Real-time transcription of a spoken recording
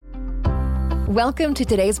Welcome to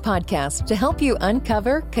today's podcast to help you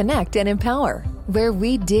uncover, connect, and empower, where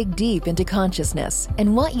we dig deep into consciousness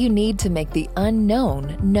and what you need to make the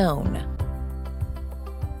unknown known.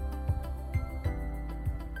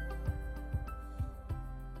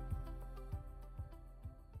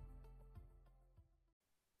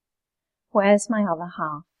 Where's my other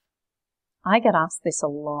half? I get asked this a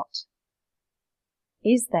lot.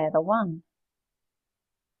 Is there the one?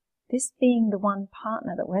 This being the one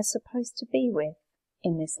partner that we're supposed to be with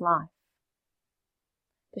in this life.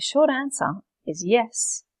 The short answer is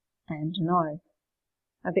yes and no.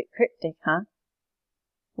 A bit cryptic, huh?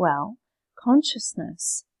 Well,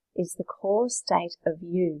 consciousness is the core state of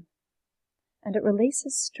you, and it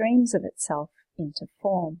releases streams of itself into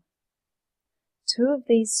form. Two of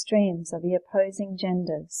these streams are the opposing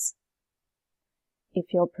genders.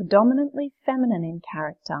 If you're predominantly feminine in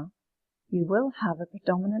character, you will have a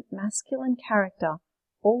predominant masculine character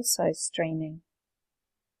also streaming.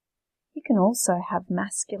 You can also have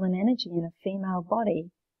masculine energy in a female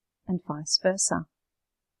body, and vice versa.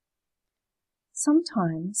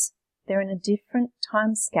 Sometimes they're in a different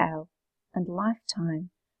time scale and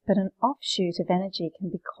lifetime, but an offshoot of energy can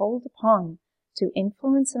be called upon to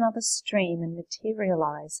influence another stream and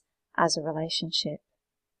materialize as a relationship.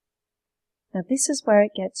 Now this is where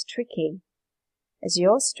it gets tricky, as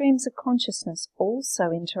your streams of consciousness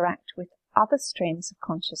also interact with other streams of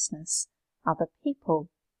consciousness, other people,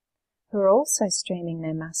 who are also streaming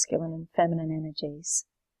their masculine and feminine energies.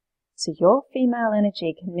 So your female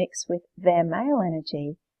energy can mix with their male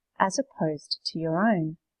energy as opposed to your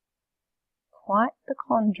own. Quite the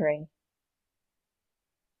quandary.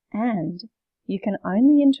 And you can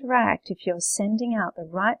only interact if you're sending out the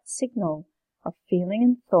right signal of feeling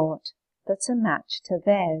and thought that's a match to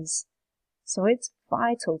theirs. So it's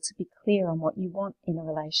vital to be clear on what you want in a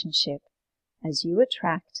relationship as you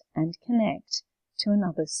attract and connect to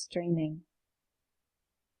another's streaming.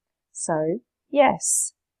 So,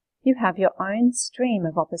 yes, you have your own stream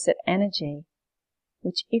of opposite energy,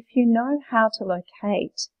 which if you know how to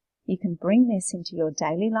locate, you can bring this into your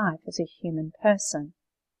daily life as a human person.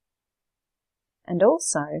 And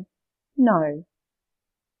also, no,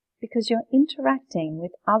 because you're interacting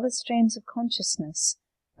with other streams of consciousness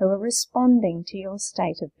who are responding to your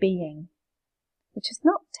state of being, which is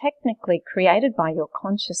not technically created by your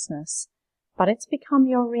consciousness, but it's become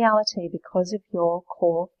your reality because of your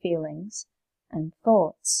core feelings and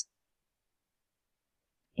thoughts.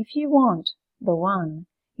 If you want the one,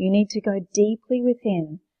 you need to go deeply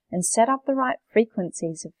within and set up the right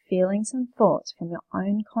frequencies of feelings and thoughts from your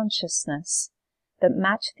own consciousness that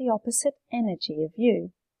match the opposite energy of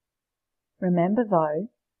you. Remember though,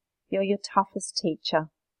 you're your toughest teacher,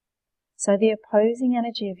 so the opposing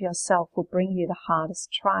energy of yourself will bring you the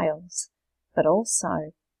hardest trials, but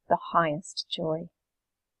also the highest joy.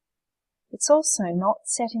 It's also not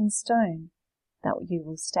set in stone that you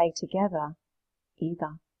will stay together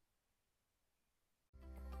either.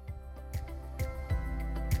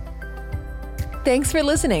 Thanks for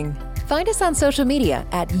listening. Find us on social media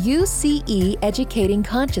at UCE Educating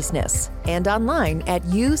Consciousness and online at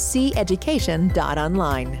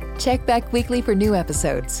uceducation.online. Check back weekly for new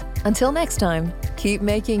episodes. Until next time, keep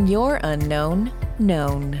making your unknown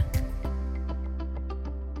known.